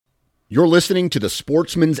You're listening to the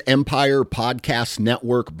Sportsman's Empire Podcast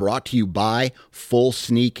Network, brought to you by Full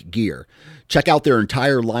Sneak Gear. Check out their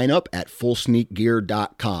entire lineup at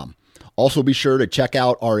fullsneakgear.com. Also be sure to check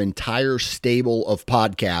out our entire stable of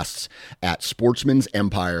podcasts at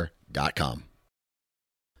sportsmansempire.com.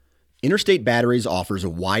 Interstate Batteries offers a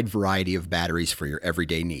wide variety of batteries for your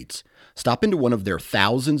everyday needs. Stop into one of their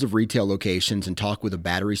thousands of retail locations and talk with a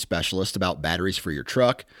battery specialist about batteries for your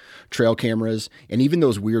truck, trail cameras, and even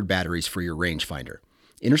those weird batteries for your rangefinder.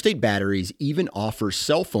 Interstate Batteries even offers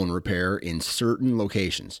cell phone repair in certain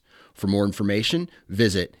locations. For more information,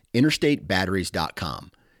 visit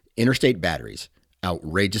interstatebatteries.com. Interstate Batteries,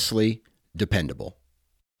 outrageously dependable.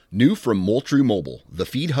 New from Moultrie Mobile, the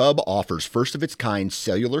Feed Hub offers first-of-its-kind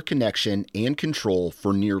cellular connection and control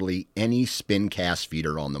for nearly any spin cast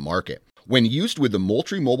feeder on the market. When used with the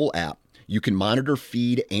Moultrie Mobile app, you can monitor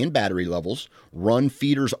feed and battery levels, run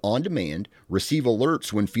feeders on demand, receive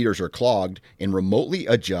alerts when feeders are clogged, and remotely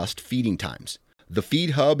adjust feeding times. The Feed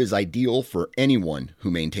Hub is ideal for anyone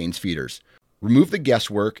who maintains feeders. Remove the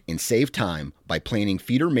guesswork and save time by planning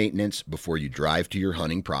feeder maintenance before you drive to your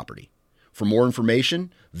hunting property. For more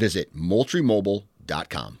information, visit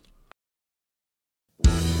MoultrieMobile.com.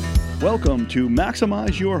 Welcome to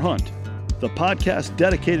Maximize Your Hunt, the podcast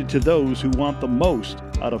dedicated to those who want the most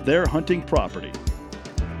out of their hunting property.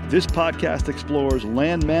 This podcast explores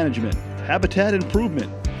land management, habitat improvement,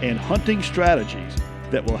 and hunting strategies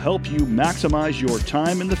that will help you maximize your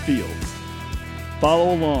time in the field.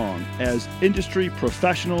 Follow along as industry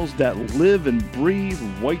professionals that live and breathe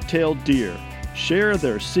white-tailed deer share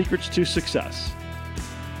their secrets to success.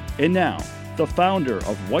 And now, the founder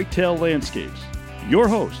of Whitetail Landscapes, your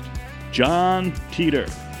host, John Teeter.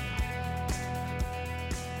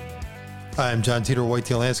 Hi, I'm John Teeter,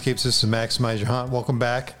 Whitetail Landscapes. This is Maximize Your Hunt. Welcome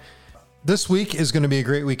back. This week is going to be a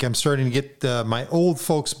great week. I'm starting to get my old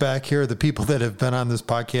folks back here, the people that have been on this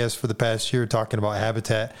podcast for the past year talking about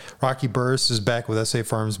habitat. Rocky Burris is back with SA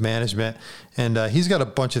Farms Management, and he's got a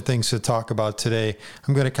bunch of things to talk about today.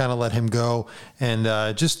 I'm going to kind of let him go, and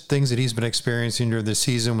just things that he's been experiencing during the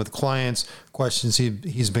season with clients, questions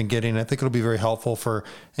he's been getting. I think it'll be very helpful for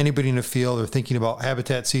anybody in the field or thinking about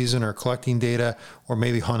habitat season or collecting data or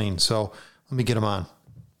maybe hunting. So let me get him on.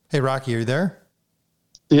 Hey, Rocky, are you there?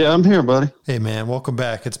 Yeah, I'm here, buddy. Hey, man, welcome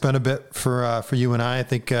back. It's been a bit for you and I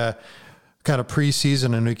think kind of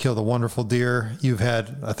preseason, and we killed a wonderful deer. You've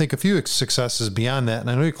had, I think, a few successes beyond that, and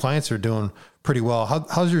I know your clients are doing pretty well.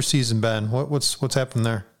 How's your season been? What's happened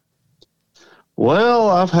there? Well,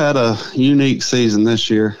 I've had a unique season this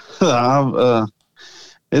year.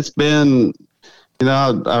 It's been,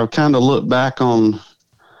 I kind of look back on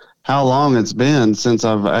how long it's been since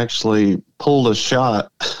I've actually pulled a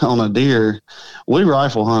shot on a deer. We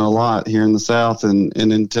rifle hunt a lot here in the South and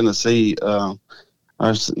in Tennessee.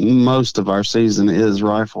 Most of our season is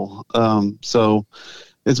rifle. So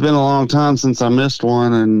it's been a long time since I missed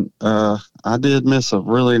one, and I did miss a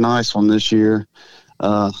really nice one this year.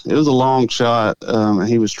 It was a long shot.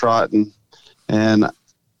 He was trotting, and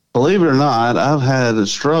believe it or not, I've had a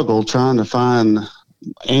struggle trying to find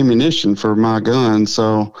ammunition for my gun.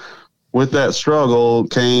 So with that struggle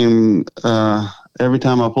came every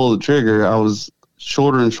time I pulled the trigger, I was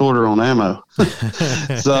shorter and shorter on ammo.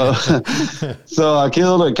 so I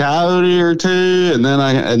killed a coyote or two, and then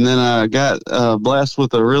I got blessed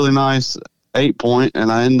with a really nice 8-point,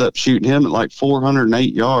 and I ended up shooting him at like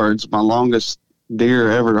 408 yards, my longest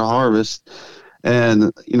deer ever to harvest.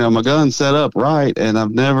 And my gun's set up right, and I've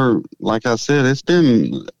never, like I said, it's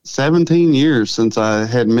been 17 years since I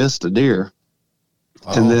had missed a deer.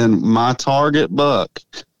 Oh. And then my target buck,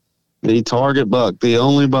 the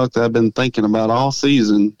only buck that I've been thinking about all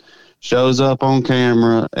season, shows up on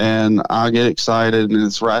camera, and I get excited, and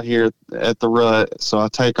it's right here at the rut. So I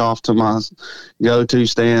take off to my go-to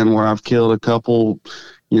stand where I've killed a couple,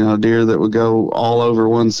 deer that would go all over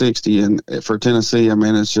 160. And for Tennessee, I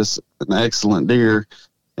mean, it's just an excellent deer.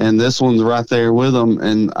 And this one's right there with them.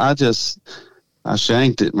 And I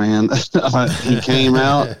shanked it, man. He came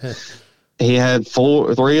out. He had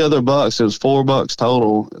three other bucks. It was 4 bucks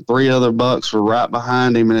total. 3 other bucks were right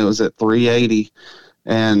behind him, and it was at 380.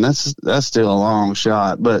 And that's still a long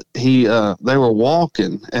shot. But they were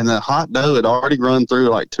walking, and the hot doe had already run through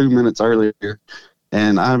like 2 minutes earlier.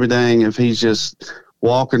 And I'd be dang if he's just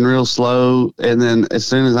walking real slow. And then as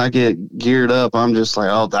soon as I get geared up, I'm just like,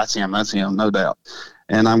 oh, that's him, no doubt.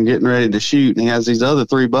 And I'm getting ready to shoot, and he has these other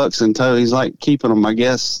 3 bucks in tow. He's like keeping them, I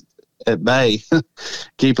guess, at bay,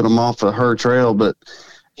 keeping them off of her trail, but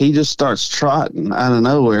he just starts trotting out of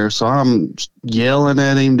nowhere. So I'm yelling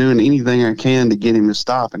at him, doing anything I can to get him to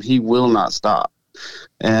stop, and he will not stop.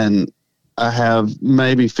 And I have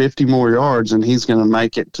maybe 50 more yards, and he's going to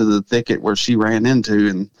make it to the thicket where she ran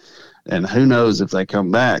into, and who knows if they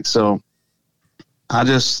come back. So I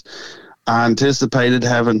anticipated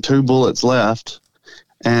having 2 bullets left,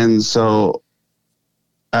 and so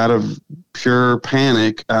out of pure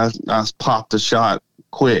panic, I popped a shot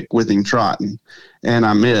quick with him trotting, and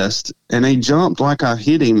I missed, and he jumped like I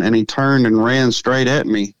hit him, and he turned and ran straight at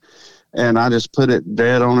me, and I just put it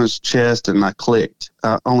dead on his chest, and I clicked.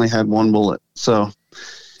 I only had 1 bullet. So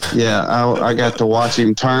yeah, I got to watch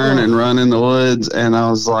him turn and run in the woods, and I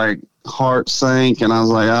was like, heart sank, and I was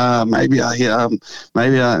like, maybe I hit him,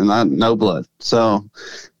 no blood. So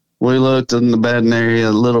we looked in the bedding area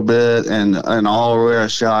a little bit, and all where I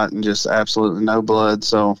shot, and just absolutely no blood.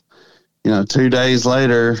 So, 2 days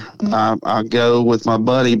later, I go with my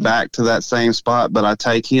buddy back to that same spot, but I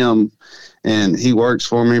take him, and he works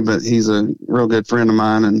for me, but he's a real good friend of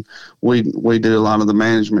mine, and we do a lot of the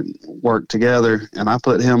management work together. And I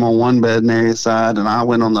put him on one bedding area side, and I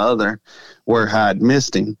went on the other where I had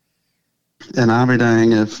missed him. And I'll be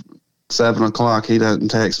dang if 7 o'clock he doesn't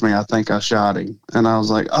text me, I think I shot him. And I was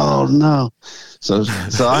like, oh no. So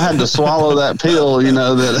I had to swallow that pill,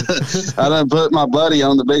 that I done put my buddy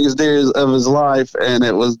on the biggest deer of his life, and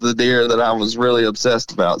it was the deer that I was really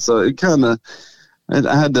obsessed about. So it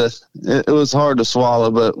was hard to swallow,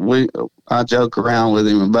 but I joke around with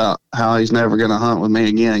him about how he's never going to hunt with me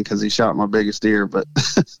again because he shot my biggest deer. But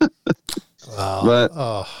wow. But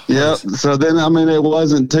yeah, so then, it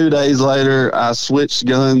wasn't 2 days later, I switched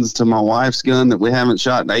guns to my wife's gun that we haven't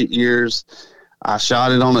shot in 8 years. I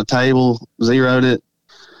shot it on a table, zeroed it,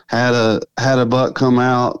 had a buck come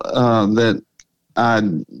out that I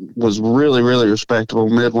was really, really respectable,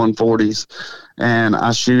 mid 140s, and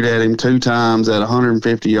I shoot at him 2 times at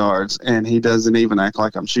 150 yards, and he doesn't even act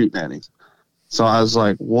like I'm shooting at him. So I was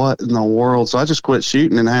like, what in the world? So I just quit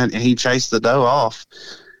shooting, and he chased the doe off.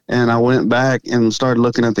 And I went back and started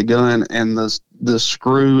looking at the gun, and the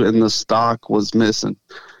screw and the stock was missing.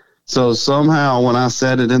 So somehow when I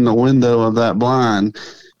set it in the window of that blind,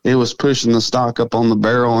 it was pushing the stock up on the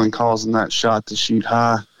barrel and causing that shot to shoot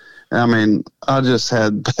high. I just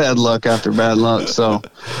had bad luck after bad luck. So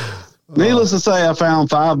needless to say, I found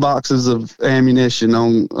 5 boxes of ammunition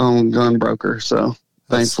on Gunbroker. So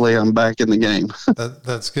thankfully I'm back in the game.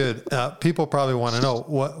 That's good. People probably want to know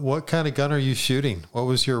what kind of gun are you shooting? What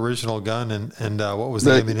was your original gun, and what was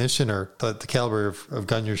the ammunition or the caliber of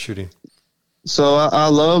gun you're shooting? So I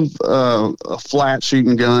love a flat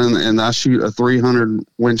shooting gun, and I shoot a 300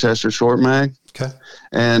 Winchester short mag. Okay.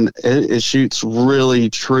 And it shoots really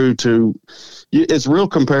true to, it's real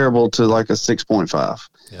comparable to like a 6.5.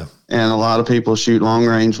 Yeah. And a lot of people shoot long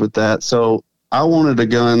range with that. So I wanted a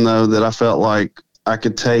gun though that I felt like I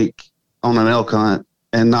could take on an elk hunt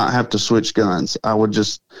and not have to switch guns. I would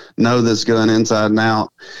just know this gun inside and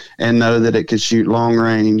out and know that it could shoot long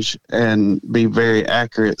range and be very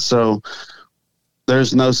accurate. So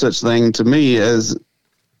there's no such thing to me as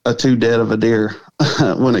a 2 dead of a deer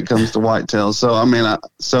when it comes to whitetails. So,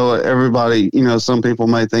 so everybody, some people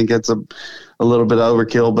may think it's a little bit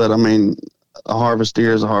overkill, but a harvest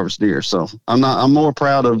deer is a harvest deer. So I'm more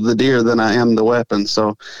proud of the deer than I am the weapon.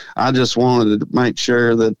 So I just wanted to make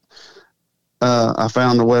sure that I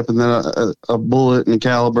found a weapon that a bullet and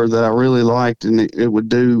caliber that I really liked, and it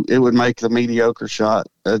would make the mediocre shot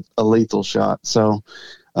a lethal shot. So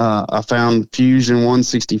I found Fusion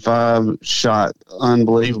 165 shot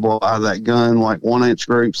unbelievable out of that gun, like 1-inch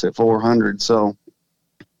groups at 400. So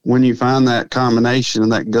when you find that combination of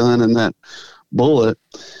that gun and that bullet,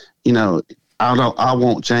 I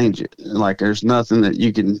won't change it. Like there's nothing that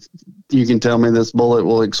you can tell me this bullet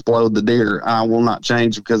will explode the deer. I will not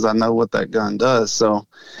change because I know what that gun does. So,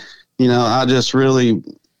 I just really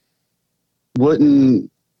wouldn't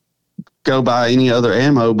go buy any other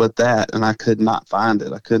ammo but that, and I could not find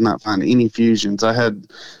it. I could not find any Fusions. I had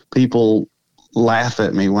people laugh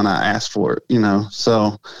at me when I asked for it,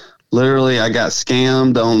 So literally I got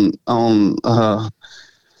scammed on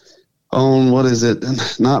what is it?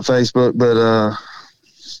 Not Facebook, but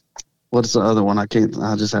what's the other one? I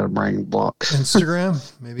just had a brain block. Instagram?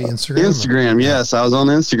 Maybe Instagram? Instagram, yes. I was on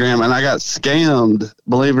Instagram, and I got scammed,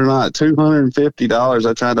 believe it or not, $250.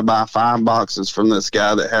 I tried to buy 5 boxes from this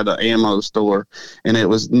guy that had an ammo store, and it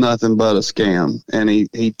was nothing but a scam. And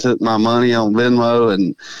he took my money on Venmo,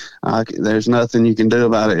 and there's nothing you can do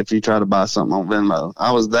about it if you try to buy something on Venmo.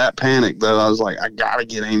 I was that panicked, though. I was like, I got to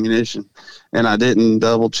get ammunition. And I didn't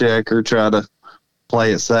double check or try to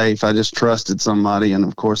play it safe. I just trusted somebody, and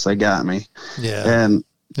of course they got me. Yeah. And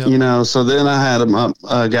so then I had a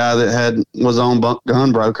guy that was on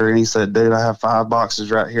Gunbroker, and he said, dude, I have 5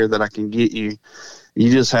 boxes right here that I can get you.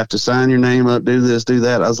 you just have to sign your name up, do this, do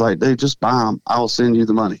that. I was like, dude, just buy them. I'll send you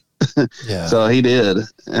the money. Yeah. So he did.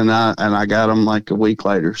 And I got them like a week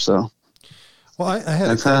later. So. Well, I had,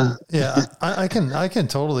 I can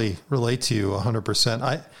totally relate to you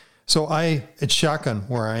 100%. It's shotgun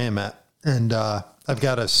where I am at, and I've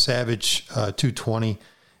got a Savage 220,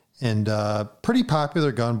 and pretty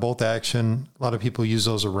popular gun, bolt action. A lot of people use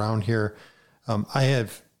those around here. I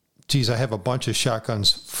have a bunch of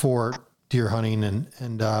shotguns for deer hunting,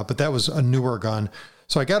 and but that was a newer gun,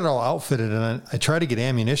 so I got it all outfitted, and I try to get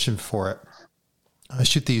ammunition for it. I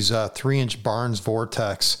shoot these 3-inch Barnes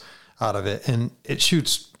Vortex out of it, and it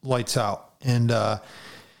shoots lights out. And,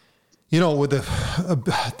 with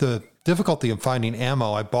the difficulty of finding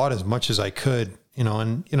ammo, I bought as much as I could,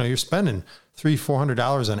 and, you're spending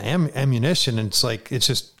 $300-400 on ammunition. And it's like,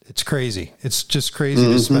 it's crazy. It's just crazy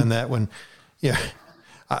to spend that when,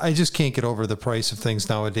 I just can't get over the price of things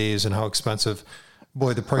nowadays and how expensive,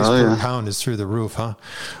 boy, the price per pound is through the roof, huh?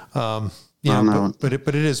 But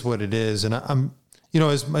it is what it is. And I'm,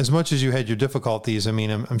 as much as you had your difficulties, I mean,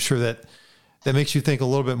 I'm sure that makes you think a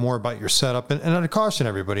little bit more about your setup. And I'd caution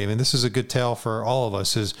everybody. I mean, this is a good tale for all of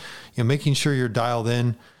us, is, making sure you're dialed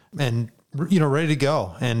in and, ready to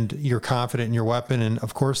go, and you're confident in your weapon. And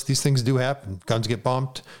of course, these things do happen. Guns get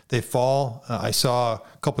bumped, they fall. I saw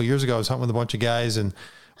a couple of years ago, I was hunting with a bunch of guys, and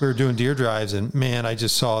we were doing deer drives, and man, I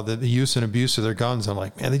just saw the use and abuse of their guns. I'm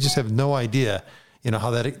like, man, they just have no idea,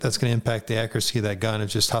 how that's going to impact the accuracy of that gun.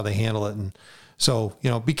 It's just how they handle it. And so,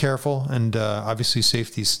 be careful, and obviously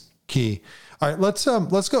safety's key. All right, let's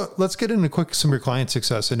get into some of your client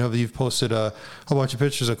success. I know that you've posted a whole bunch of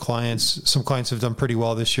pictures of clients. Some clients have done pretty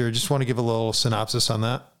well this year. Just want to give a little synopsis on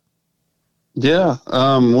that. Yeah,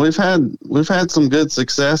 we've had some good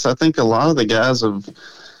success. I think a lot of the guys have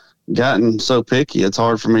gotten so picky, it's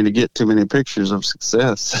hard for me to get too many pictures of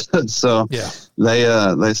success. So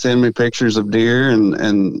they send me pictures of deer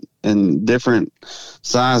and different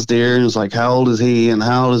size deer, and it's like, how old is he and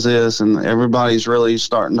how old is this? And everybody's really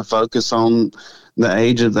starting to focus on the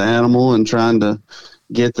age of the animal and trying to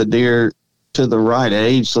get the deer to the right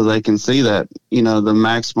age so they can see that, the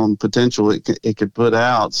maximum potential it could put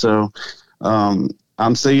out. So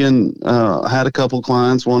I'm seeing, I had a couple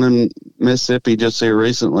clients, one in Mississippi just here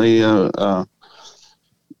recently,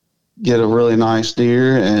 get a really nice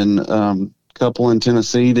deer, and couple in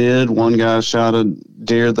Tennessee did. One guy shot a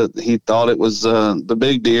deer that he thought it was the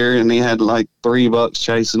big deer, and he had like 3 bucks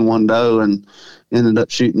chasing one doe and ended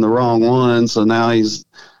up shooting the wrong one. So now he's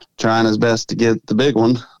trying his best to get the big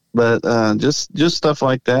one. But just stuff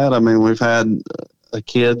like that. I mean, we've had a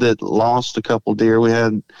kid that lost a couple deer. We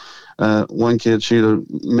had one kid shoot a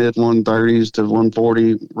mid 130s to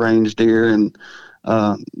 140 range deer, and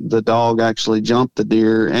the dog actually jumped the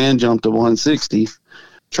deer and jumped a 160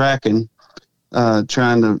 tracking,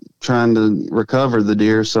 trying to recover the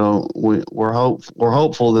deer. So we're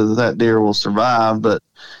hopeful that deer will survive, but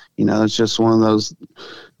it's just one of those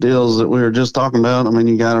deals that we were just talking about. I mean,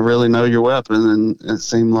 you got to really know your weapon, and it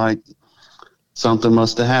seemed like something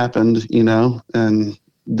must have happened, and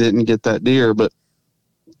didn't get that deer. But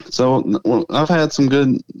so I've had some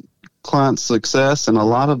good client success, and a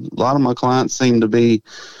lot of my clients seem to be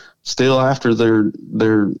still after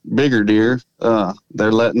their bigger deer.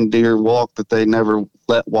 They're letting deer walk that they never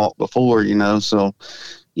let walk before, So,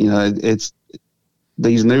 it's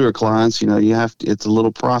these newer clients, it's a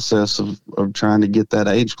little process of trying to get that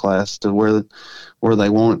age class to where they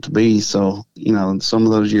want it to be. So, some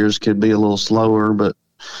of those years could be a little slower, but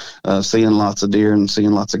seeing lots of deer and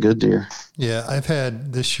seeing lots of good deer. Yeah, I've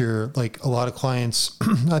had this year, like a lot of clients,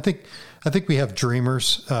 I think we have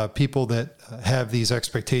dreamers, people that have these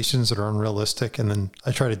expectations that are unrealistic. And then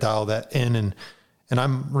I try to dial that in, and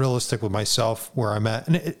I'm realistic with myself where I'm at.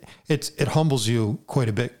 And it humbles you quite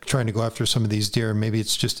a bit trying to go after some of these deer. Maybe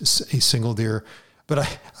it's just a single deer, but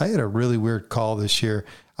I had a really weird call this year.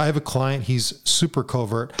 I have a client, he's super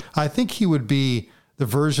covert. I think he would be the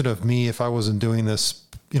version of me if I wasn't doing this,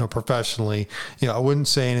 professionally. I wouldn't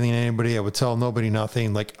say anything to anybody. I would tell nobody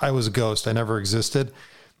nothing. Like, I was a ghost. I never existed.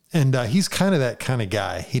 And he's kind of that kind of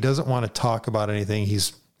guy. He doesn't want to talk about anything.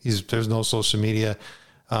 There's no social media.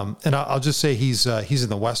 And I'll just say he's in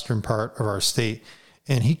the western part of our state,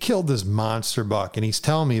 and he killed this monster buck, and he's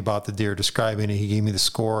telling me about the deer, describing it. He gave me the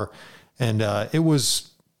score, and it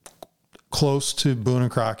was close to Boone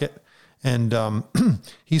and Crockett. And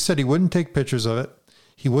he said he wouldn't take pictures of it.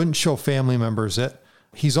 He wouldn't show family members it.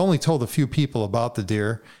 He's only told a few people about the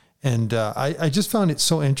deer. And I just found it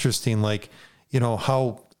so interesting, like,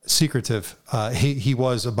 how secretive he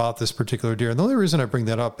was about this particular deer. And the only reason I bring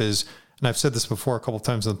that up is and I've said this before a couple of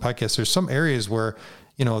times on the podcast, there's some areas where,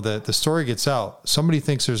 the story gets out. Somebody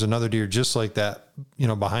thinks there's another deer just like that,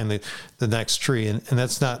 behind the next tree. And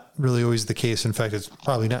that's not really always the case. In fact, it's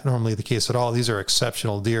probably not normally the case at all. These are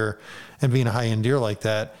exceptional deer, and being a high end deer like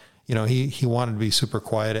that, he wanted to be super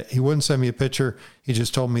quiet. He wouldn't send me a picture. He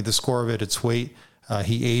just told me the score of it, its weight.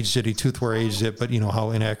 He aged it. He tooth ware aged it, but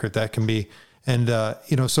how inaccurate that can be. And,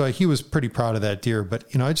 so he was pretty proud of that deer, but,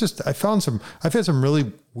 I've had some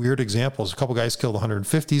really weird examples. A couple guys killed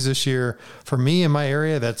 150s this year. For me in my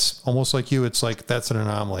area, that's almost like you. It's like, that's an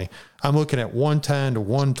anomaly. I'm looking at 110 to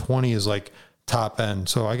 120 is like top end.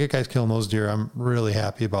 So I get guys killing those deer. I'm really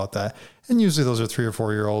happy about that. And usually those are 3 or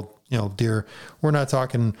 4 year old, deer. We're not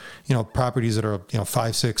talking, properties that are,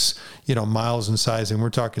 5, 6, miles in size. And we're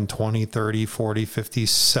talking 20, 30, 40, 50,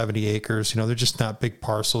 70 acres. They're just not big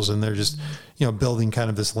parcels, and they're just, building kind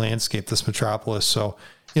of this landscape, this metropolis. So,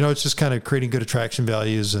 it's just kind of creating good attraction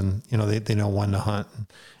values, and, they know when to hunt.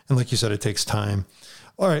 And like you said, it takes time.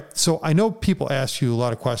 All right. So I know people ask you a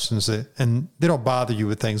lot of questions and they don't bother you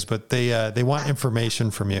with things, but they want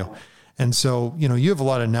information from you. And so, you have a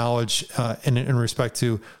lot of knowledge, in respect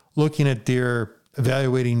to looking at deer,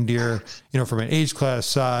 evaluating deer, from an age class,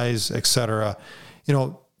 size, et cetera.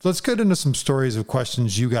 Let's get into some stories of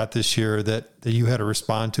questions you got this year that you had to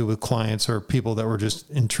respond to with clients or people that were just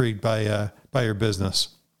intrigued by your business.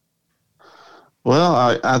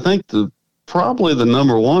 Well, I think probably the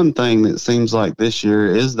number one thing that seems like this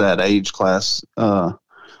year is that age class,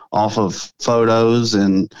 off of photos.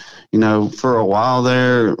 And, for a while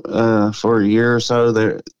there, for a year or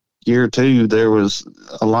so year or two, there was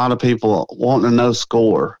a lot of people wanting to know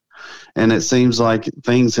score. And it seems like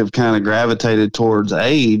things have kind of gravitated towards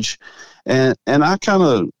age. And I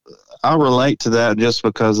relate to that just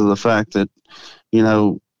because of the fact that,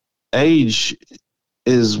 age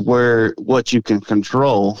is what you can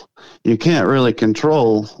control. You can't really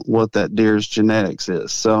control what that deer's genetics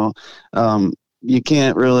is. So, you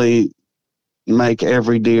can't really make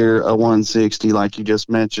every deer a 160 like you just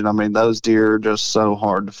mentioned. I mean, those deer are just so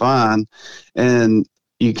hard to find, and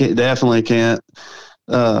you definitely can't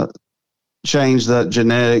change that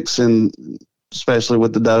genetics, and especially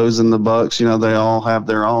with the does and the bucks, they all have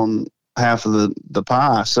their own half of the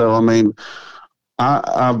pie. So, I mean,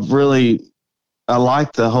 I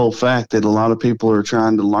like the whole fact that a lot of people are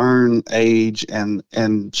trying to learn age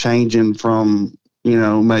and changing from,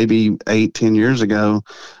 maybe 8-10 years ago.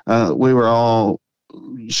 We were all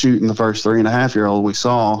shooting the first 3.5-year-old we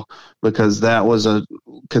saw because that was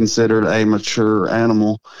considered a mature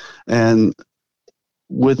animal. And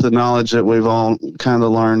with the knowledge that we've all kind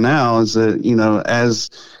of learned now is that, as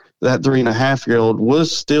that 3.5-year-old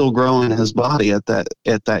was still growing his body at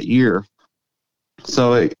that year.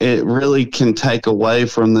 So it really can take away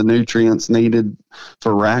from the nutrients needed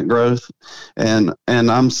for rack growth. And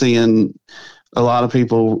I'm seeing a lot of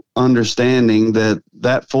people understanding that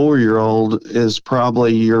 4-year-old is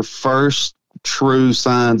probably your first true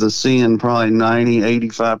signs of seeing probably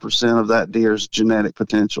 90-85% of that deer's genetic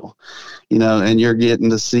potential, and you're getting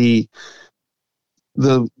to see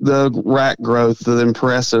the rack growth, the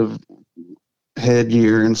impressive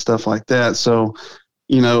headgear and stuff like that. So,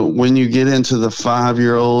 when you get into the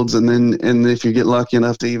 5-year-olds and if you get lucky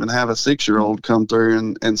enough to even have a 6-year-old come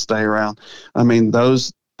through and stay around, I mean,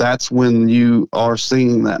 that's when you are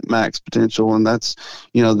seeing that max potential. And that's,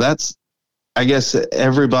 I guess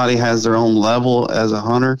everybody has their own level as a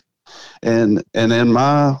hunter. And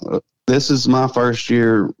this is my first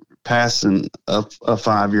year passing a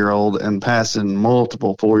 5-year-old and passing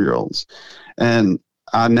multiple 4-year-olds. And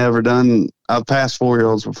I've passed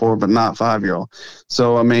 4-year-olds before, but not 5-year-old.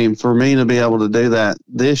 So, I mean, for me to be able to do that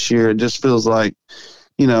this year, it just feels like,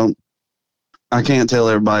 I can't tell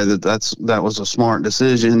everybody that was a smart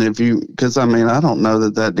decision because I mean, I don't know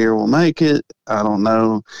that deer will make it. I don't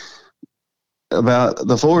know about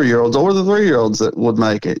the 4-year-olds or the 3-year-olds that would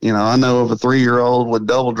make it. I know of a 3-year-old with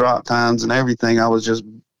double drop times and everything. I was just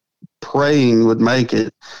praying would make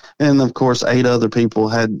it. And of course, 8 other people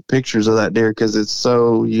had pictures of that deer because it's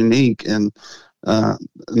so unique, and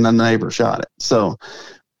the neighbor shot it. So,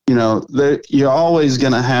 you're always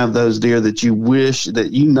going to have those deer that you wish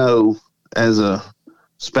that, as a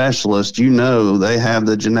specialist, they have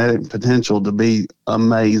the genetic potential to be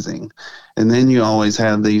amazing. And then you always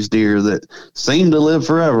have these deer that seem to live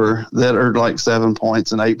forever that are like 7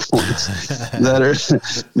 points and 8 points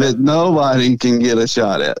that nobody can get a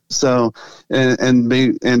shot at. So, and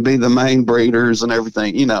be the main breeders and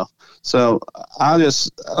everything, So a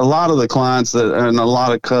lot of the clients and a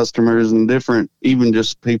lot of customers and different, even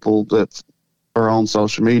just people that or on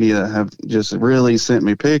social media have just really sent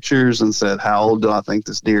me pictures and said, how old do I think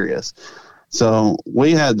this deer is? So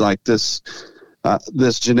we had like this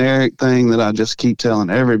generic thing that I just keep telling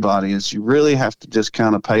everybody is you really have to just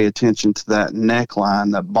kind of pay attention to that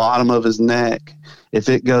neckline, the bottom of his neck. If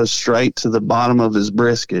it goes straight to the bottom of his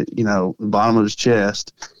brisket, the bottom of his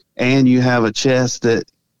chest, and you have a chest that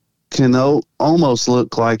can almost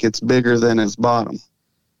look like it's bigger than his bottom.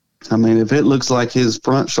 I mean, if it looks like his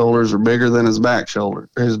front shoulders are bigger than his back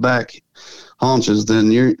his back haunches,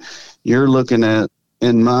 then you're looking at,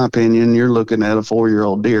 in my opinion, you're looking at a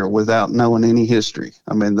 4-year-old deer without knowing any history.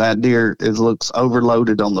 I mean, that deer looks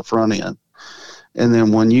overloaded on the front end. And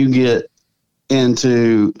then when you get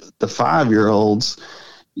into the 5-year-olds,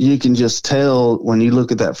 you can just tell when you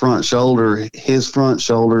look at that front shoulder, his front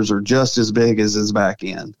shoulders are just as big as his back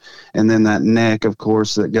end. And then that neck, of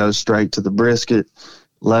course, that goes straight to the brisket,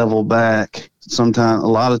 level back. A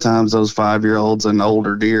lot of times those 5-year-olds and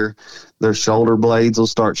older deer, their shoulder blades will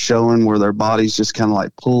start showing where their body's just kind of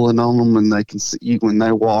like pulling on them, and they can see when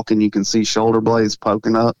they're walking, you can see shoulder blades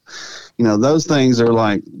poking up. Those things are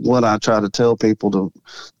like what I try to tell people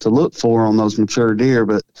to look for on those mature deer.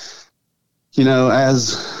 But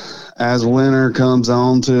as winter comes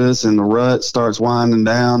on to us and the rut starts winding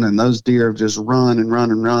down and those deer have just run and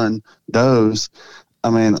run and run does,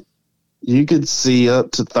 I mean, you could see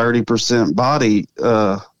up to 30% body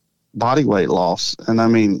weight loss. And I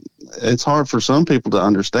mean, it's hard for some people to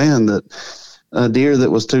understand that a deer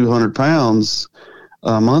that was 200 pounds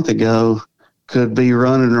a month ago could be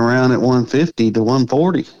running around at 150 to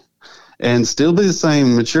 140 and still be the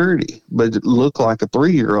same maturity, but look like a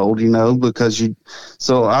 3-year-old,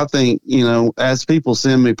 so I think, as people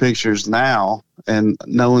send me pictures now and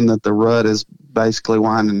knowing that the rut is basically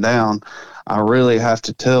winding down, I really have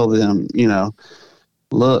to tell them,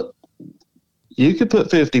 look, you could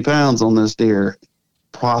put 50 pounds on this deer,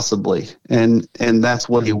 possibly. And that's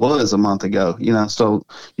what he was a month ago, so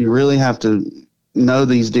you really have to know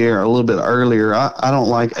these deer a little bit earlier. I don't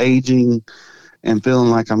like aging and feeling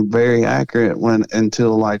like I'm very accurate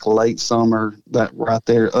until like late summer, that right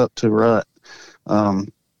there up to rut.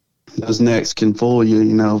 Those necks can fool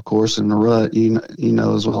you, of course, in the rut, you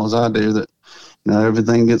know as well as I do that,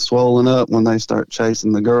 everything gets swollen up when they start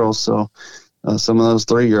chasing the girls. So some of those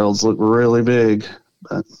 3-year-olds look really big.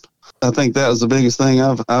 But I think that was the biggest thing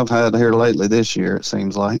I've had here lately this year, it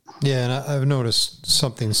seems like. Yeah, and I've noticed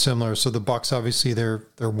something similar. So the bucks, obviously, they're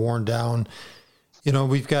worn down.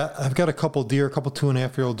 I've got a couple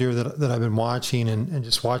 2.5-year-old deer that I've been watching and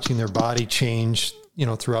just watching their body change,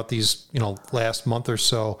 throughout these, last month or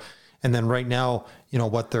so. And then right now,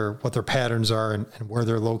 what their patterns are and where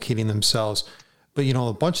they're locating themselves. But,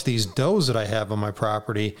 a bunch of these does that I have on my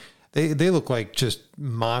property, they look like just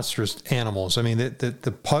monstrous animals. I mean,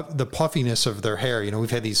 the puffiness of their hair,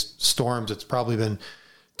 we've had these storms. It's probably been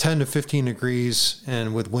 10 to 15 degrees,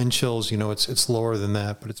 and with wind chills, it's lower than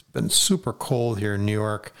that, but it's been super cold here in New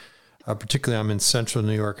York. Particularly I'm in central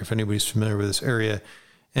New York, if anybody's familiar with this area.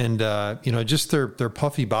 And, just their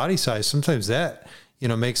puffy body size, sometimes that,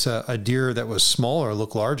 makes a deer that was smaller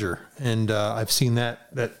look larger. And I've seen that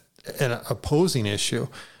an opposing issue.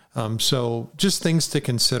 So just things to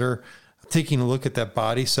consider, taking a look at that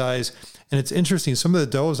body size. And it's interesting, some of the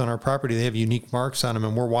does on our property, they have unique marks on them,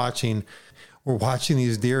 and we're watching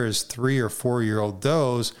these deer as 3 or 4-year-old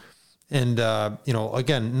does. And,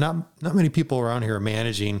 again, not many people around here are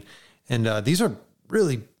managing. And these are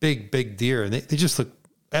really big deer. And they just look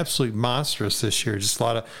absolutely monstrous this year. Just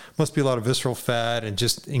must be a lot of visceral fat and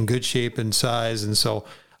just in good shape and size. And so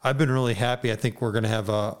I've been really happy. I think we're going to have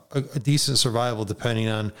a decent survival depending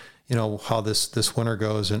on, how this winter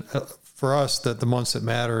goes. And for us, the months that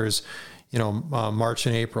matter is, March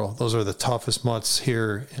and April. Those are the toughest months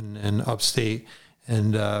here in upstate.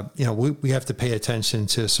 And, we have to pay attention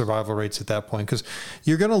to survival rates at that point, because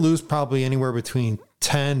you're going to lose probably anywhere between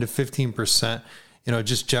 10 to 15%,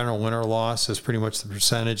 just general winter loss is pretty much the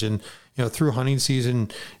percentage. And, through hunting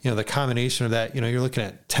season, the combination of that, you're looking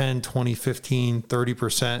at 10, 20, 15,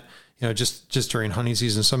 30%, just during hunting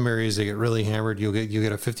season. Some areas they get really hammered. You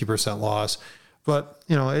get a 50% loss. But,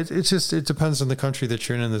 it depends on the country that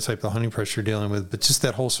you're in and the type of hunting pressure you're dealing with. But just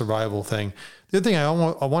that whole survival thing. The other thing I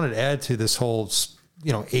wanted to add to this whole,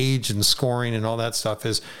 age and scoring and all that stuff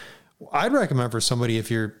is I'd recommend for somebody,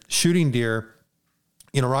 if you're shooting deer,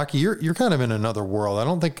 Rocky, you're kind of in another world. I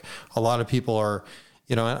don't think a lot of people are,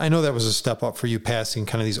 I know that was a step up for you passing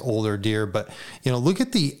kind of these older deer, but, look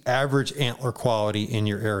at the average antler quality in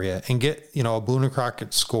your area and get, a Boone and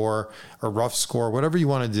Crockett score or rough score, whatever you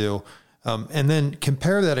want to do. And then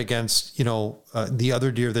compare that against, the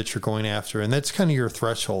other deer that you're going after. And that's kind of your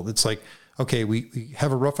threshold. It's like, okay, we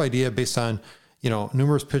have a rough idea based on,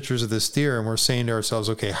 numerous pictures of this deer. And we're saying to ourselves,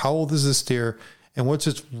 okay, how old is this deer? And what's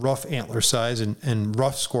its rough antler size, and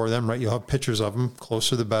rough score them, right? You'll have pictures of them,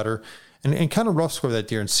 closer the better. And kind of rough score that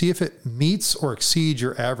deer and see if it meets or exceeds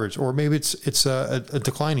your average, or maybe it's a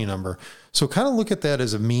declining number. So kind of look at that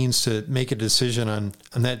as a means to make a decision on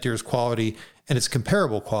that deer's quality and its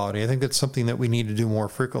comparable quality. I think that's something that we need to do more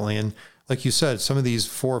frequently. And like you said, some of these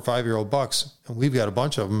 4 or 5 year old bucks, and we've got a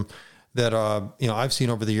bunch of them that, I've seen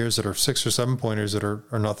over the years that are 6 or 7 pointers that are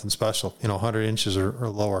nothing special, 100 inches or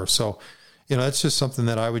lower. So, that's just something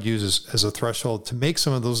that I would use as a threshold to make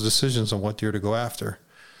some of those decisions on what deer to go after.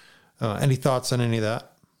 Any thoughts on any of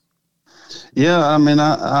that? Yeah, I mean,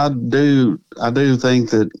 I do think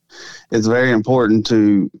that it's very important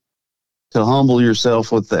to humble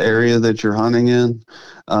yourself with the area that you're hunting in.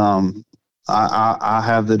 I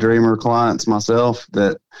have the dreamer clients myself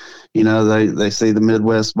that, they see the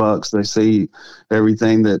Midwest bucks, they see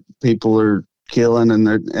everything that people are killing,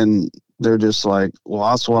 and they're just like, well,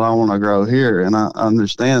 that's what I want to grow here. And I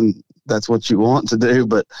understand that's what you want to do,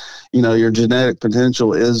 but your genetic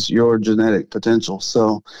potential is your genetic potential.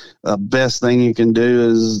 So the best thing you can do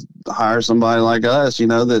is hire somebody like us,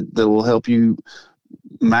 that will help you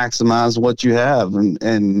maximize what you have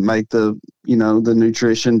and make the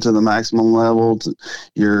nutrition to the maximum level, to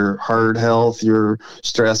your herd health, your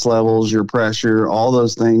stress levels, your pressure, all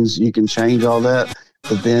those things. You can change all that.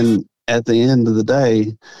 But then at the end of the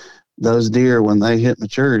day, those deer, when they hit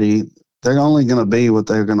maturity, they're only going to be what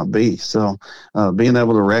they're going to be. So being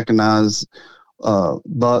able to recognize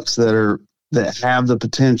bucks that have the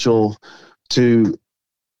potential to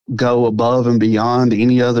go above and beyond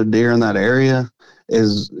any other deer in that area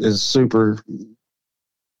is super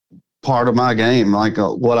part of my game. Like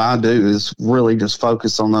what I do is really just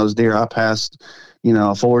focus on those deer. I passed, a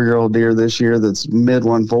 4-year-old deer this year that's mid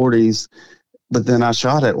 140s. But then I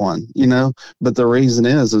shot at one, but the reason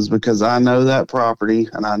is because I know that property,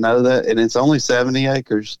 and I know that, and it's only 70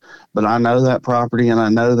 acres, but I know that property, and I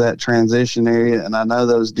know that transition area, and I know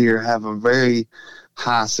those deer have a very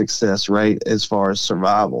high success rate as far as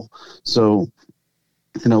survival. So,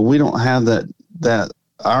 we don't have that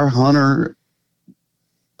our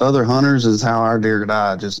other hunters is how our deer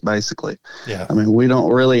die, just basically. Yeah. I mean, we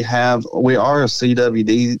don't really we are a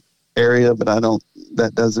CWD area, but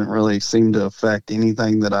that doesn't really seem to affect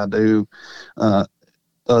anything that I do,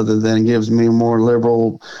 other than gives me more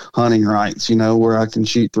liberal hunting rights, where I can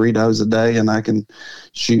shoot 3 does a day, and I can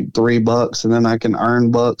shoot 3 bucks, and then I can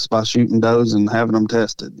earn bucks by shooting does and having them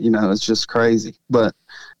tested. It's just crazy. But,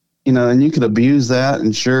 and you could abuse that,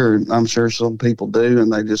 and I'm sure some people do,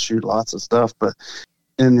 and they just shoot lots of stuff. But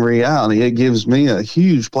in reality, it gives me a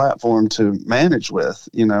huge platform to manage with.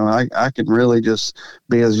 I can really just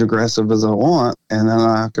be as aggressive as I want, and then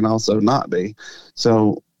I can also not be.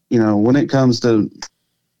 So, when it comes to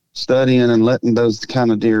studying and letting those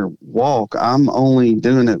kind of deer walk, I'm only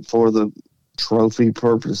doing it for the trophy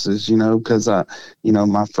purposes, because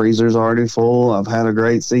my freezer's already full. I've had a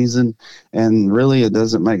great season, and really it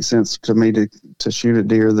doesn't make sense to me to shoot a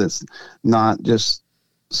deer that's not just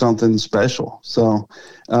something special. So,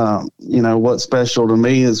 what's special to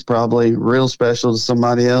me is probably real special to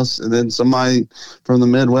somebody else. And then somebody from the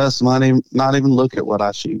Midwest might not even look at what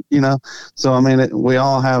I shoot, So, I mean, we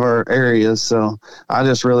all have our areas. So I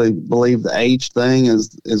just really believe the age thing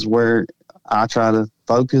is where I try to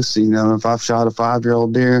focus. If I've shot a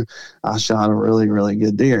 5-year-old deer, I shot a really, really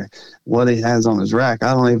good deer. What he has on his rack,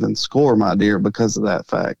 I don't even score my deer because of that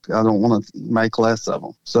fact. I don't want to make less of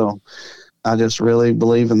them. So I just really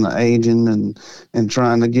believe in the aging and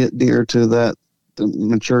trying to get deer to the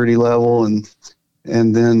maturity level and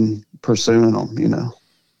then pursuing them,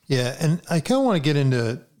 Yeah. And I kind of want to get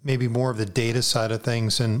into maybe more of the data side of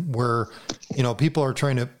things, and where, people are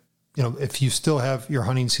trying to, if you still have your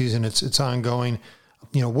hunting season, it's ongoing.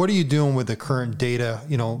 What are you doing with the current data,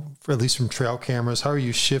 for at least from trail cameras? How are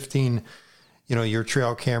you shifting, your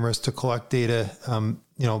trail cameras to collect data?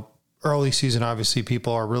 Early season, obviously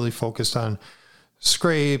people are really focused on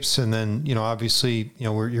scrapes, and then, obviously,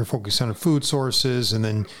 you're focused on food sources, and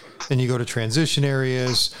then you go to transition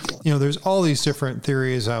areas. There's all these different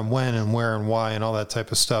theories on when and where and why and all that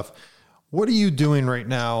type of stuff. What are you doing right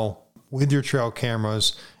now with your trail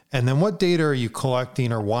cameras? And then what data are you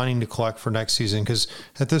collecting or wanting to collect for next season? Because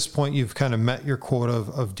at this point, you've kind of met your quota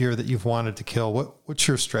of deer that you've wanted to kill. What's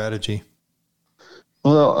your strategy?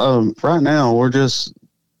 Well, right now we're just,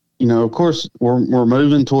 of course, we're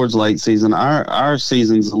moving towards late season. Our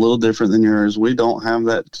season's a little different than yours. We don't have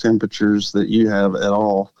that temperatures that you have at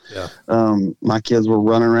all. Yeah. My kids were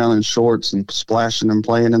running around in shorts and splashing and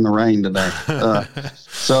playing in the rain today.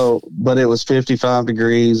 But it was 55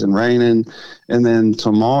 degrees and raining. And then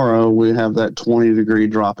tomorrow we have that 20-degree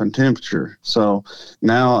drop in temperature. So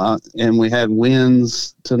now, and we had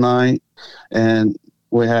winds tonight, and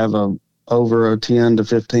we have over a 10 to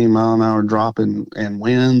 15 mile an hour drop in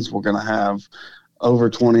winds. We're going to have over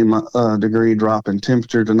 20 degree drop in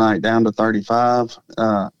temperature tonight, down to 35.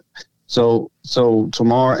 So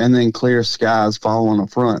tomorrow, and then clear skies following the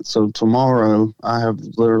front. So tomorrow I have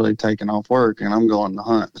literally taken off work and I'm going to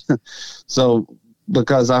hunt. So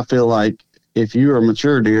because I feel like if you're a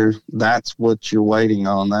mature deer, that's what you're waiting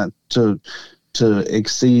on, that to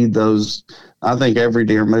exceed those. I think every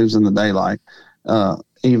deer moves in the daylight.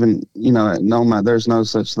 Even, no matter, there's no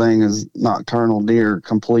such thing as nocturnal deer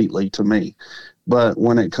completely to me. But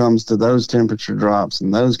when it comes to those temperature drops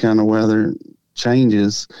and those kind of weather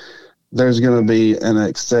changes, there's going to be an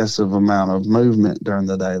excessive amount of movement during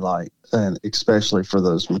the daylight, and especially for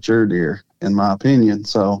those mature deer, in my opinion.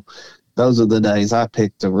 So those are the days I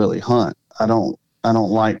pick to really hunt. I don't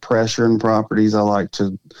like pressuring properties. I like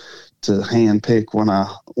to hand pick when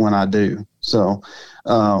I do. So,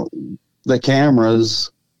 the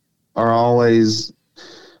cameras are always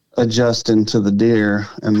adjusting to the deer,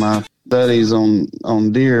 and my studies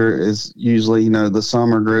on deer is usually, the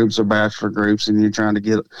summer groups or bachelor groups, and you're trying to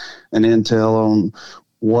get an intel on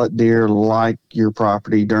what deer like your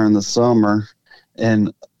property during the summer.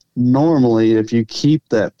 And normally, if you keep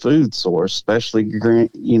that food source, especially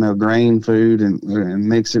grain food and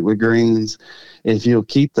mix it with greens, if you'll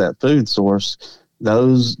keep that food source,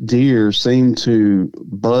 those deer seem to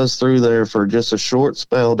buzz through there for just a short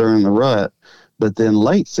spell during the rut, but then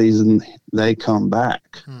late season they come back.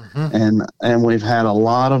 Mm-hmm. And we've had a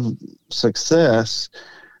lot of success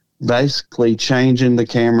basically changing the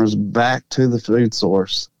cameras back to the food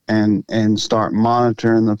source and start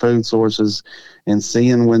monitoring the food sources and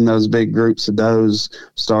seeing when those big groups of does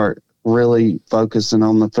start really focusing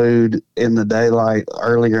on the food in the daylight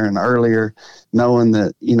earlier and earlier, knowing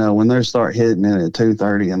that, when they start hitting it at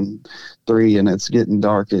 2:30 and 3 and it's getting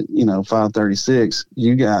dark at, 5:36,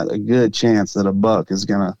 you got a good chance that a buck is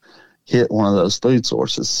going to hit one of those food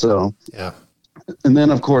sources. So, yeah. And then,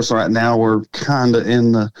 of course, right now we're kind of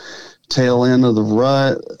in the tail end of the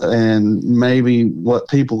rut, and maybe what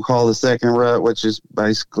people call the second rut, which is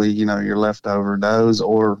basically, your leftover does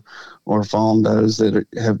or fawn does that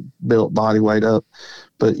have built body weight up.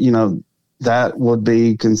 But, that would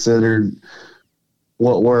be considered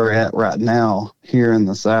what we're at right now here in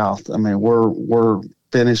the South. I mean, we're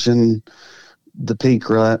finishing the peak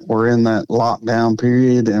rut. We're in that lockdown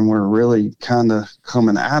period, and we're really kind of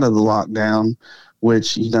coming out of the lockdown,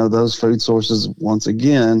 which, those food sources, once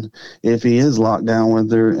again, if he is locked down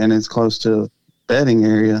with her and it's close to a bedding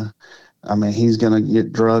area, I mean, he's going to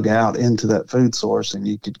get drug out into that food source and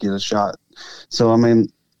you could get a shot. So, I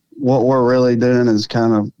mean, what we're really doing is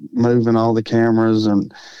kind of moving all the cameras,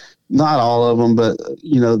 and not all of them, but,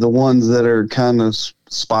 the ones that are kind of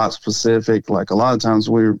spot specific. Like a lot of times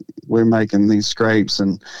we're making these scrapes,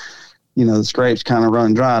 and, the scrapes kind of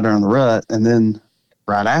run dry during the rut, and then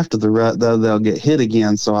right after the rut, though, they'll get hit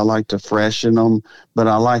again. So I like to freshen them, but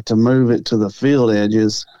I like to move it to the field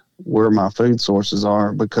edges where my food sources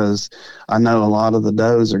are, because I know a lot of the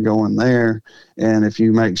does are going there. And if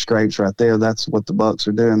you make scrapes right there, that's what the bucks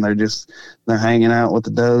are doing. They're hanging out with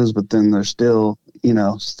the does, but then they're still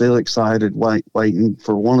excited, waiting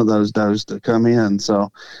for one of those does to come in.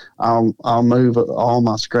 So I'll move all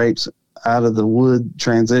my scrapes out of the wood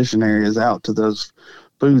transition areas out to those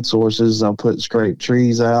food sources. I'll put scrape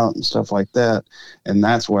trees out and stuff like that. And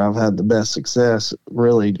that's where I've had the best success,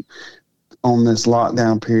 really, on this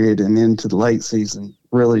lockdown period and into the late season,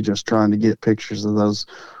 really just trying to get pictures of those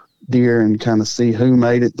deer and kind of see who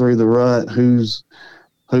made it through the rut, who's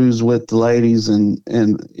with the ladies, and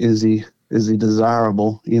is he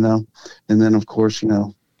desirable, and then, of course,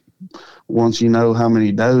 once you know how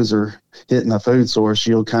many does are hitting a food source,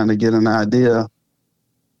 you'll kind of get an idea.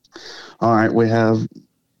 All right, we have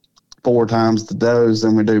 4 times the does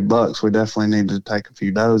than we do bucks. We definitely need to take a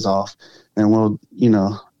few does off, and we'll,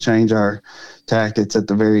 change our tactics at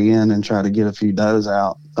the very end and try to get a few does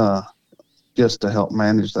out, just to help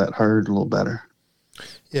manage that herd a little better.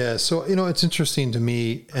 Yeah. So, it's interesting to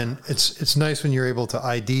me, and it's nice when you're able to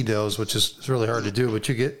ID does, which is really hard to do, but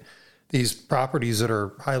you get these properties that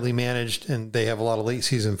are highly managed and they have a lot of late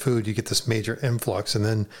season food. You get this major influx, and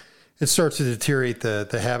then it starts to deteriorate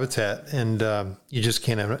the habitat, and you just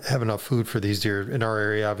can't have enough food for these deer in our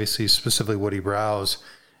area, obviously, specifically woody browse,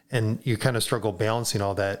 and you kind of struggle balancing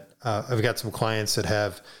all that. I've got some clients that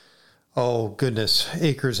have, oh goodness,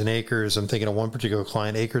 acres and acres. I'm thinking of one particular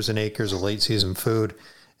client, acres and acres of late season food,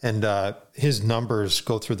 and his numbers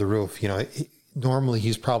go through the roof. Normally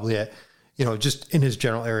he's probably at, just in his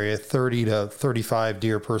general area, 30 to 35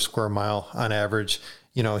 deer per square mile on average.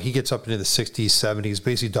 He gets up into the 60s, 70s,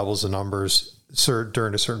 basically doubles the numbers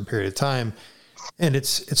during a certain period of time. And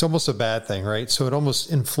it's almost a bad thing, right? So it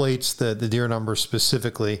almost inflates the deer number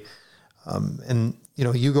specifically. And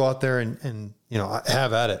you go out there and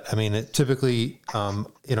have at it. I mean, it typically,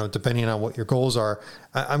 depending on what your goals are,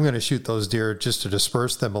 I'm going to shoot those deer just to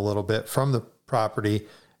disperse them a little bit from the property.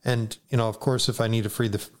 And, of course, if I need to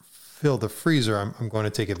fill the freezer, I'm going to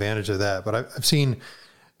take advantage of that. But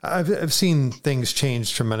I've seen things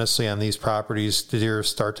change tremendously on these properties. The deer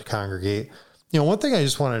start to congregate. One thing I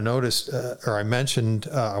just want to notice, I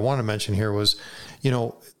want to mention here was,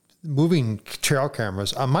 moving trail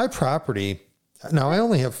cameras on my property. Now I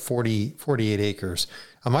only have 48 acres.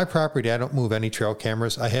 On my property, I don't move any trail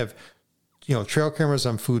cameras. I have, trail cameras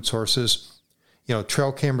on food sources,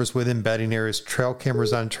 trail cameras within bedding areas, trail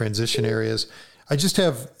cameras on transition areas. I just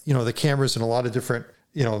have, the cameras in a lot of different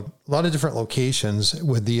locations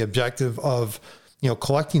with the objective of,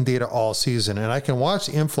 collecting data all season. And I can watch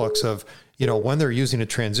the influx of, when they're using a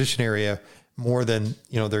transition area more than,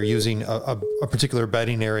 they're using a particular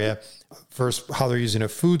bedding area versus how they're using a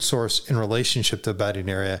food source in relationship to the bedding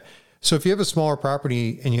area. So if you have a smaller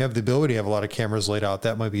property and you have the ability to have a lot of cameras laid out,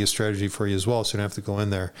 that might be a strategy for you as well. So you don't have to go in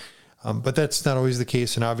there. But that's not always the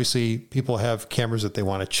case. And obviously people have cameras that they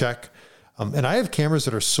want to check. And I have cameras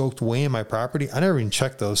that are soaked way in my property. I never even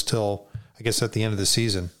check those till, I guess, at the end of the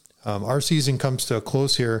season. Our season comes to a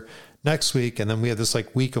close here next week. And then we have this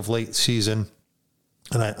week of late season.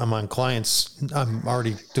 And I'm on clients. I'm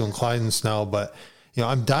already doing clients now, but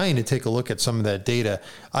I'm dying to take a look at some of that data.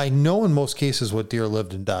 I know in most cases what deer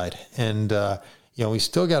lived and died. And, we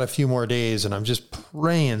still got a few more days, and I'm just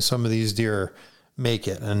praying some of these deer make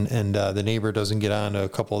it. And the neighbor doesn't get on to a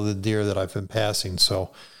couple of the deer that I've been passing.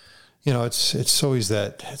 So, it's always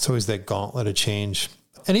that gauntlet of change.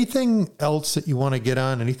 Anything else that you want to get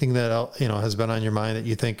on? Anything that, has been on your mind that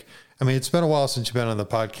you think, it's been a while since you've been on the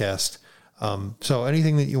podcast. So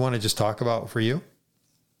anything that you want to just talk about for you?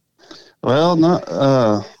 Well,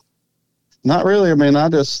 not really. I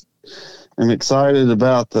just am excited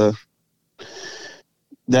about the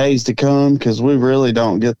days to come because we really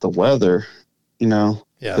don't get the weather,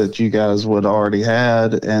 that you guys would already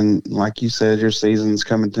had. And like you said, your season's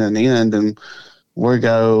coming to an end and we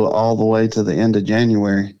go all the way to the end of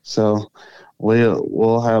January. So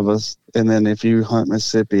we'll have us. And then if you hunt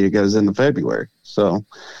Mississippi, it goes into February. So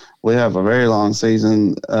we have a very long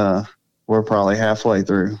season. We're probably halfway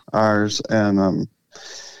through ours. And,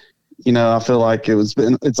 I feel like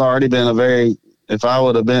it's already been if I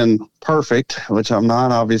would have been perfect, which I'm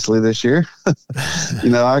not obviously this year,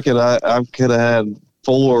 I could have had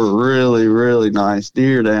 4 really, really nice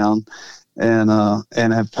deer down and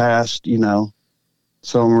have passed,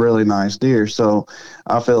 some really nice deer. So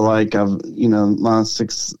I feel like my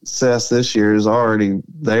success this year is already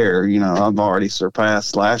there. I've already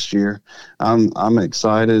surpassed last year. I'm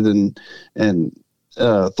excited and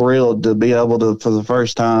thrilled to be able to, for the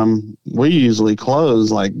first time, we usually close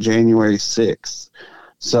like January 6th.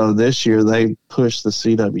 So this year they pushed the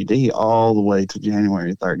CWD all the way to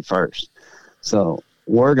January 31st. So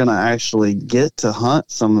we're going to actually get to hunt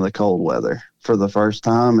some of the cold weather for the first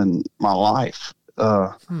time in my life.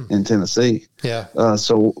 In Tennessee. Yeah.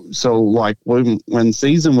 So like when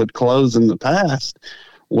season would close in the past,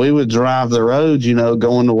 we would drive the road,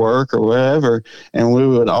 going to work or wherever. And we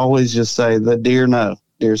would always just say the deer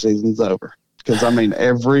season's over. Because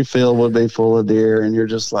every field would be full of deer and you're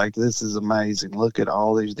just like, this is amazing. Look at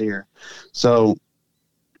all these deer. So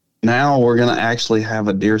now we're going to actually have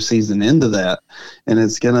a deer season into that. And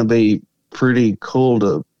it's going to be pretty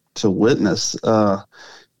cool to witness.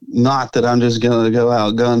 Not that I'm just going to go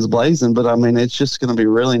out guns blazing, but it's just going to be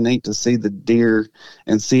really neat to see the deer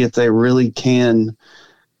and see if they really can,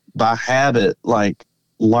 by habit,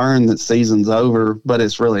 learn that season's over, but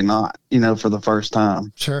it's really not, for the first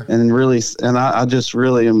time. Sure. And I just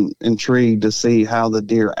really am intrigued to see how the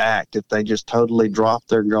deer act if they just totally drop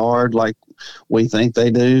their guard like we think they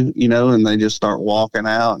do, and they just start walking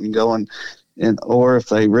out and going, or if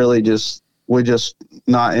they really just we just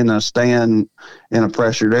not in a stand in a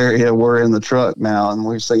pressured area. We're in the truck now, and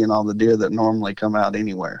we're seeing all the deer that normally come out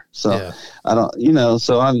anywhere. So I don't,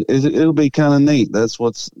 it'll be kind of neat. That's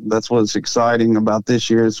what's exciting about this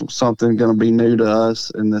year. It's something going to be new to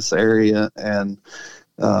us in this area, and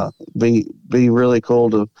be really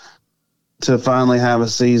cool to finally have a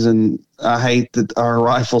season. I hate that our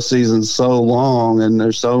rifle season's so long, and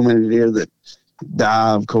there's so many deer that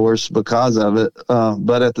die, of course, because of it.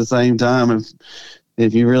 But at the same time,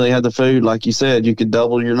 if you really had the food, like you said, you could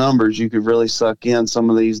double your numbers. You could really suck in some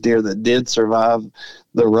of these deer that did survive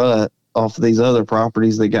the rut off of these other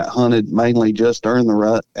properties that got hunted mainly just during the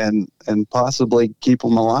rut, and possibly keep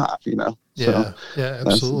them alive, Yeah, so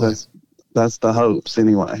absolutely. That's the hopes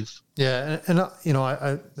anyway. Yeah. And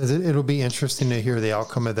it'll be interesting to hear the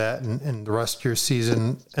outcome of that and the rest of your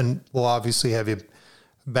season. And we'll obviously have you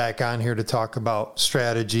back on here to talk about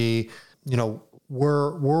strategy.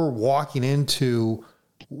 We're walking into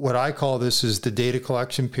what I call this is the data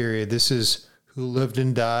collection period. This is who lived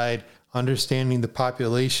and died, understanding the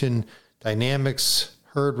population dynamics,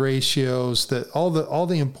 herd ratios, all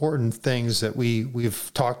the important things that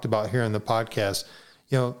we've talked about here on the podcast.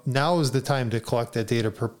 Now is the time to collect that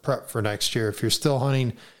data prep for next year. If you're still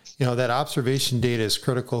hunting, that observation data is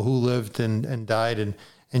critical, who lived and died,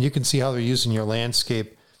 and you can see how they're using your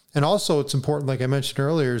landscape. And also it's important, like I mentioned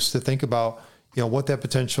earlier, is to think about, what that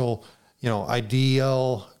potential,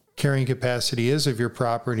 ideal carrying capacity is of your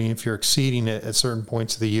property. And if you're exceeding it at certain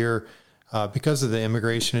points of the year, because of the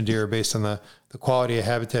immigration of deer based on the quality of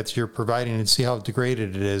habitats you're providing, and see how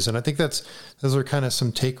degraded it is. And I think those are kind of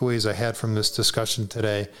some takeaways I had from this discussion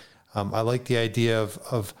today. I like the idea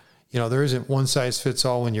of there isn't one size fits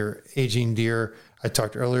all when you're aging deer. I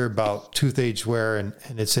talked earlier about tooth age wear and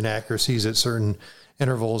its inaccuracies at certain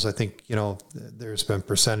intervals. I think, there's been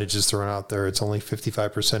percentages thrown out there. It's only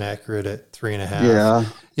 55% accurate at 3.5. Yeah.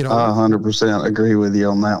 I 100% agree with you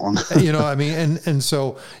on that one. And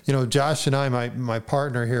so, Josh and I, my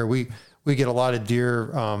partner here, we get a lot of deer,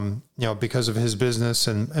 because of his business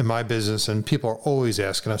and my business, and people are always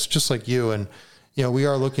asking us, just like you. And, we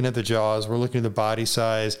are looking at the jaws, we're looking at the body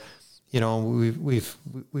size.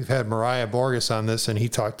 We've had Mariah Borges on this, and he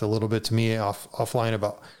talked a little bit to me offline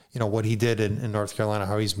about, what he did in North Carolina,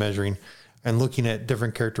 how he's measuring and looking at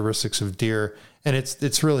different characteristics of deer. And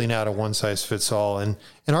it's really not a one size fits all. And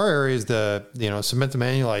in our areas, the cementum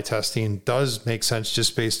annuli testing does make sense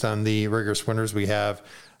just based on the rigorous winters we have.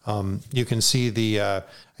 You can see the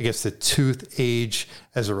tooth age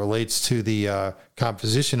as it relates to the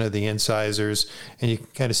composition of the incisors, and you can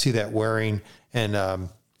kind of see that wearing and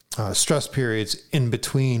stress periods in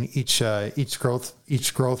between each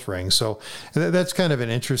growth ring. So that's kind of an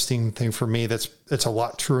interesting thing for me. That's a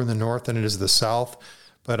lot truer in the north than it is the south.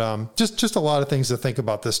 But just a lot of things to think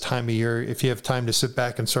about this time of year. If you have time to sit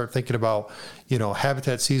back and start thinking about,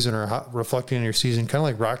 habitat season or reflecting on your season, kind of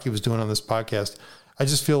like Rocky was doing on this podcast. I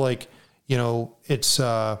just feel like, it's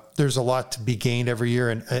there's a lot to be gained every year.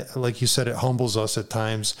 And like you said, it humbles us at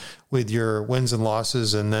times with your wins and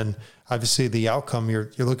losses. And then obviously the outcome you're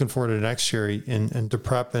looking forward to next year and to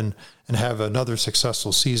prep and have another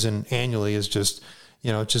successful season annually is just,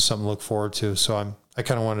 it's just something to look forward to. So I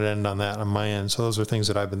kind of wanted to end on that on my end. So those are things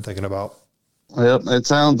that I've been thinking about. Yep. It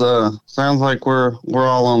sounds like we're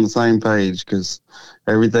all on the same page, because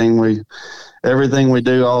everything we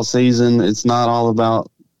do all season, it's not all about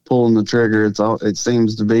pulling the trigger. It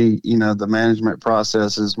seems to be, the management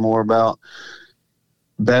process is more about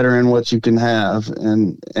bettering what you can have.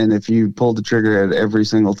 And if you pull the trigger at every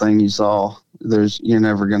single thing you saw, you're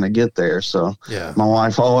never going to get there. So yeah. My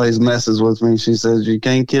wife always messes with me. She says, you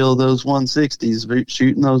can't kill those 160s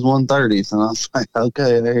shooting those 130s. And I was like,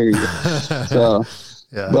 okay, there you go. So,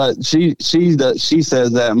 yeah. But she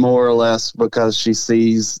says that more or less because she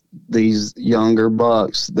sees these younger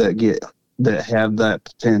bucks that have that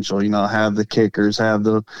potential, have the kickers, have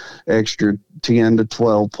the extra 10 to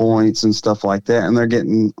 12 points and stuff like that. And they're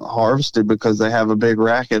getting harvested because they have a big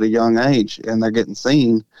rack at a young age and they're getting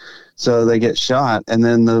seen. So they get shot. And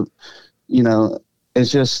then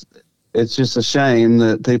it's just a shame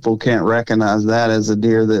that people can't recognize that as a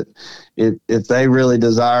deer, that if they really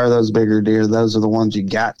desire those bigger deer, those are the ones you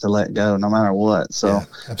got to let go no matter what. So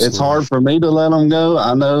yeah, it's hard for me to let them go.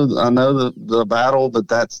 I know the battle, but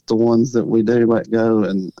that's the ones that we do let go.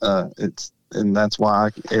 And that's why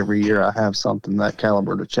every year I have something that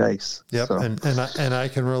caliber to chase. Yep. So. And I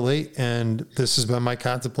can relate. And this has been my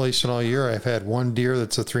contemplation all year. I've had one deer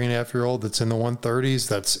that's a 3.5-year-old that's in the 130s.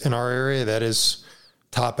 That's in our area. That is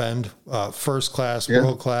top end, first class,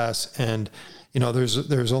 world class. And,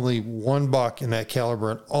 there's only one buck in that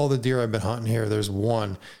caliber, and all the deer I've been hunting here, there's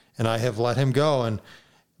one. and I have let him go. And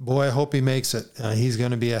boy, I hope he makes it. He's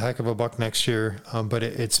going to be a heck of a buck next year. But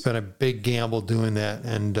it's been a big gamble doing that,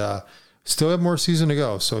 and still have more season to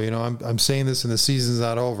go. So, I'm saying this and the season's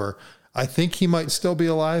not over. I think he might still be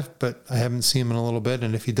alive, but I haven't seen him in a little bit.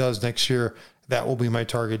 And if he does next year, that will be my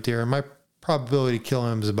target deer. And my probability to kill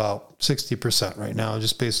him is about 60% right now,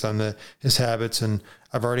 just based on his habits. And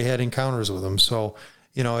I've already had encounters with him. So,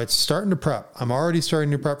 it's starting to prep. I'm already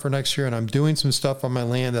starting to prep for next year, and I'm doing some stuff on my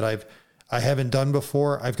land that I haven't done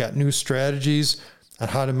before. I've got new strategies on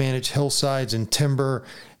how to manage hillsides and timber,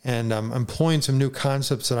 and I'm employing some new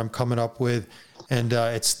concepts that I'm coming up with. And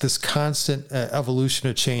it's this constant evolution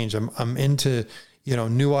of change. I'm into,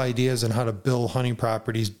 new ideas on how to build hunting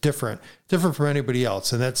properties different from anybody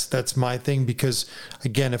else. And that's my thing, because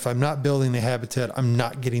again, if I'm not building the habitat, I'm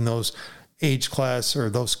not getting those age class or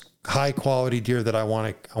those high quality deer that I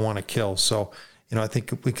want to kill. So, I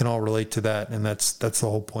think we can all relate to that. And that's the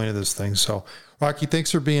whole point of this thing. So Rocky,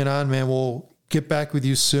 thanks for being on, man. We'll get back with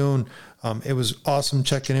you soon. It was awesome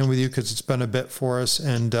checking in with you, because it's been a bit for us.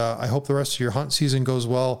 And I hope the rest of your hunt season goes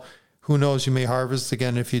well. Who knows, you may harvest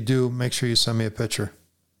again. If you do, make sure you send me a picture.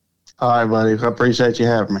 All right, buddy. I appreciate you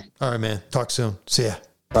having me. All right, man. Talk soon. See ya.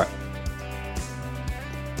 Bye.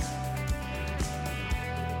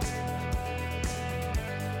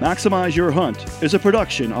 Maximize Your Hunt is a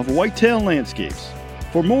production of Whitetail Landscapes.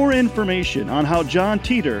 For more information on how John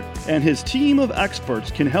Teeter and his team of experts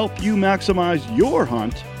can help you maximize your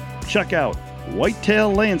hunt, check out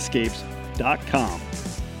whitetaillandscapes.com.